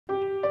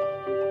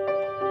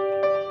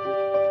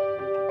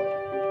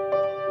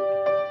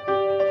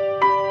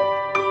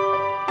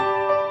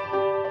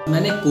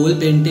मैंने कोल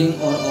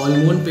पेंटिंग और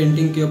almond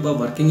painting के ऊपर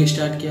वर्किंग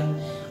स्टार्ट किया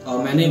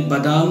और मैंने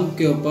बादाम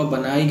के ऊपर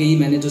बनाई गई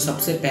मैंने जो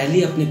सबसे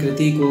पहली अपनी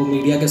कृति को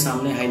मीडिया के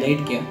सामने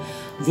हाईलाइट किया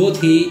वो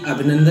थी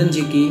अभिनंदन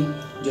जी की,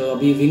 जो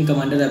अभी विंग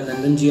कमांडर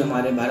अभिनंदन जी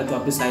हमारे भारत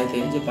वापस आए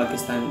थे जो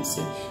पाकिस्तान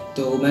से।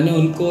 तो मैंने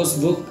उनको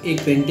वो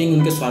एक पेंटिंग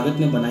उनके स्वागत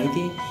में बनाई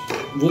थी,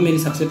 वो मेरी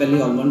सबसे पहली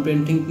ऑलमोंड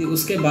पेंटिंग थी।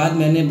 उसके बाद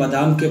मैंने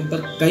बादाम के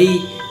ऊपर कई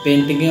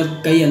पेंटिंगें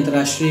और कई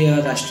अंतर्राष्ट्रीय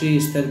और राष्ट्रीय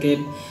स्तर के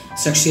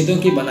शख्सियतों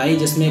की बनाई,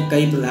 जिसमें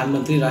कई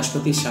प्रधानमंत्री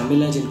राष्ट्रपति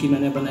शामिल हैं जिनकी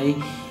मैंने बनाई।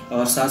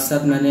 और साथ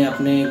साथ मैंने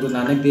अपने गुरु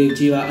नानक देव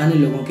जी व अन्य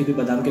लोगों की भी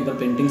बादाम के ऊपर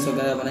पेंटिंग्स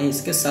वगैरह बनाई।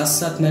 इसके साथ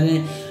साथ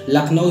मैंने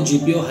लखनऊ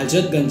जीपीओ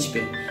हजरतगंज पे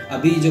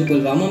अभी जो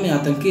पुलवामा में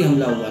आतंकी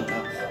हमला हुआ था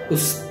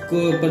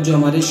उसको ऊपर जो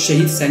हमारे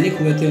शहीद सैनिक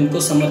हुए थे उनको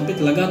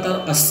समर्पित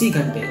लगातार 80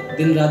 घंटे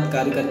दिन रात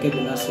कार्य करके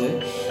बिना सोए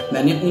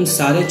मैंने उन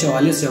सारे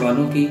 44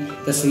 जवानों की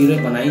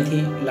तस्वीरें बनाई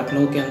थी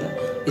लखनऊ के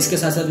अंदर। इसके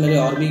साथ साथ मेरे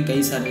और भी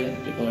कई सारे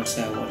रिकॉर्ड्स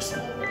हैं, अवार्ड्स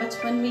हैं।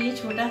 बचपन में ये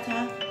छोटा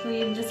था तो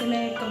ये जैसे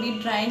मैं कभी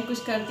ड्राइंग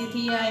कुछ करती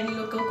थी या इन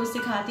लोगों को कुछ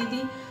सिखाती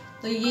थी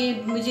तो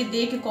ये मुझे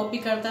देख के कॉपी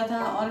करता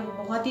था और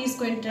बहुत ही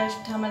इसको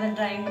इंटरेस्ट था हमारा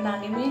ड्राइंग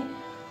बनाने में।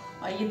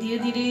 और ये धीरे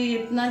धीरे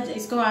इतना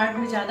इसको आर्ट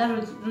में ज़्यादा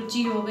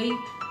रुचि हो गई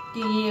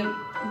कि ये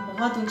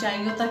बहुत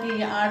ऊंचाइयों तक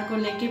ये आर्ट को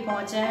लेके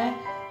पहुंचा है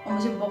और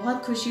मुझे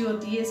बहुत खुशी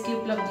होती है इसकी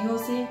उपलब्धियों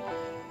से।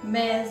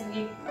 मैं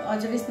ये और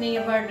जब इसने ये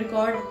वर्ल्ड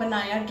रिकॉर्ड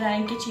बनाया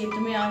ड्राइंग के क्षेत्र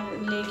में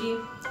लेके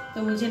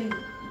तो मुझे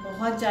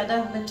बहुत ज़्यादा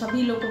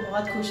सभी लोग को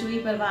बहुत खुश हुई,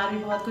 परिवार भी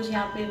बहुत खुश,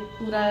 यहाँ पे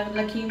पूरा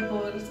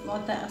लखीमपुर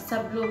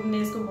सब लोग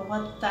ने इसको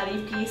बहुत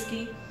तारीफ़ की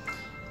इसकी।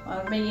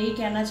 और मैं यही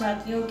कहना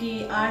चाहती हूँ कि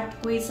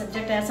आर्ट कोई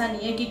सब्जेक्ट ऐसा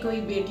नहीं है कि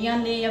कोई बेटियाँ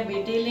लें या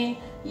बेटे लें,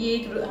 ये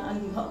एक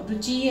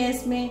रुचि है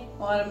इसमें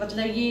और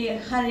मतलब ये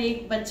हर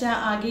एक बच्चा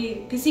आगे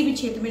किसी भी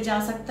क्षेत्र में जा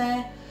सकता है।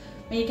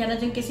 मैं ये कहना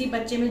चाहूँ किसी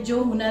बच्चे में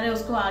जो हुनर है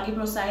उसको आगे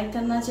प्रोत्साहित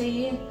करना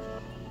चाहिए।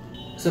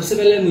 सबसे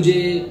पहले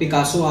मुझे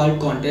पिकासो आर्ट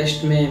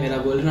कॉन्टेस्ट में मेरा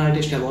गोल्डन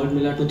आर्टिस्ट अवार्ड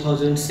मिला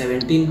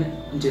 2017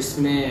 में,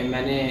 जिसमें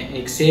मैंने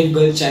एक सेव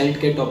गर्ल चाइल्ड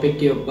के टॉपिक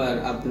के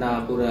ऊपर अपना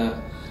पूरा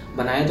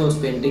बनाया था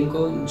उस पेंटिंग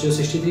को, जो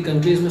 63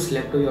 कंट्रीज़ में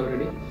सिलेक्ट हुई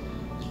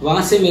ऑलरेडी।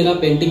 वहाँ से मेरा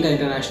पेंटिंग का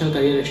इंटरनेशनल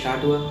करियर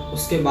स्टार्ट हुआ।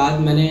 उसके बाद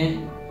मैंने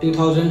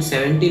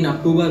 2017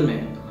 अक्टूबर में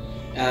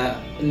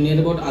नियर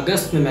अबाउट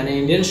अगस्त में मैंने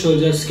इंडियन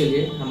सोल्जर्स के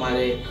लिए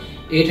हमारे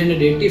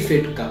 880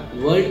 फीट का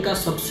वर्ल्ड का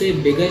सबसे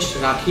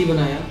बिगेस्ट राखी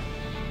बनाया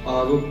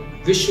और वो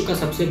विश्व का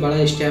सबसे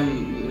बड़ा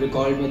स्टैम्प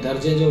रिकॉर्ड में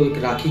दर्ज है, जो एक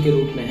राखी के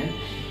रूप में है।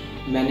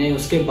 मैंने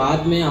उसके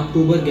बाद में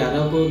अक्टूबर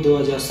 11 को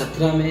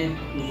 2017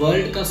 में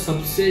वर्ल्ड का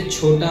सबसे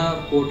छोटा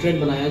पोर्ट्रेट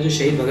बनाया जो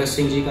शहीद भगत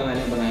सिंह जी का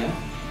मैंने बनाया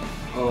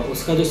और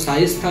उसका जो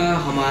साइज़ था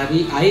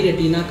हमारी आई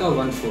रेटिना का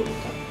 1/4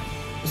 था।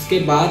 उसके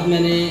बाद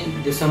मैंने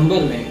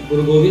दिसंबर में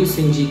गुरु गोविंद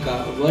सिंह जी का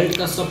वर्ल्ड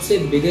का सबसे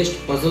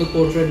बिगेस्ट पजल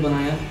पोर्ट्रेट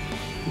बनाया,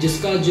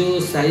 जिसका जो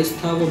साइज़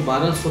था वो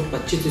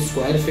 1225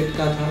 स्क्वायर फीट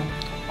का था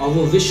और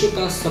वो विश्व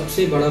का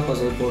सबसे बड़ा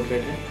पजल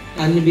पोर्ट्रेट है।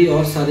 अन्य भी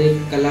और सारे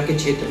कला के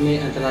क्षेत्र में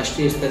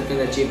अंतर्राष्ट्रीय स्तर पर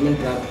अचीवमेंट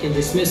प्राप्त किए,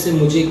 जिसमें से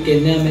मुझे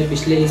केन्या में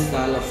पिछले इस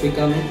साल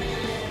अफ्रीका में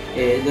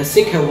द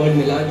सिख अवार्ड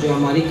मिला, जो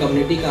हमारी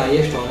कम्युनिटी का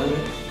हाईएस्ट ऑनर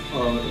है।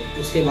 और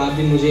उसके बाद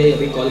भी मुझे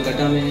अभी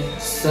कोलकाता में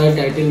सर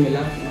टाइटल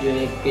मिला, जो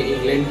एक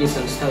इंग्लैंड की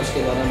संस्था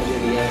उसके द्वारा मुझे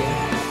दिया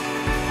गया।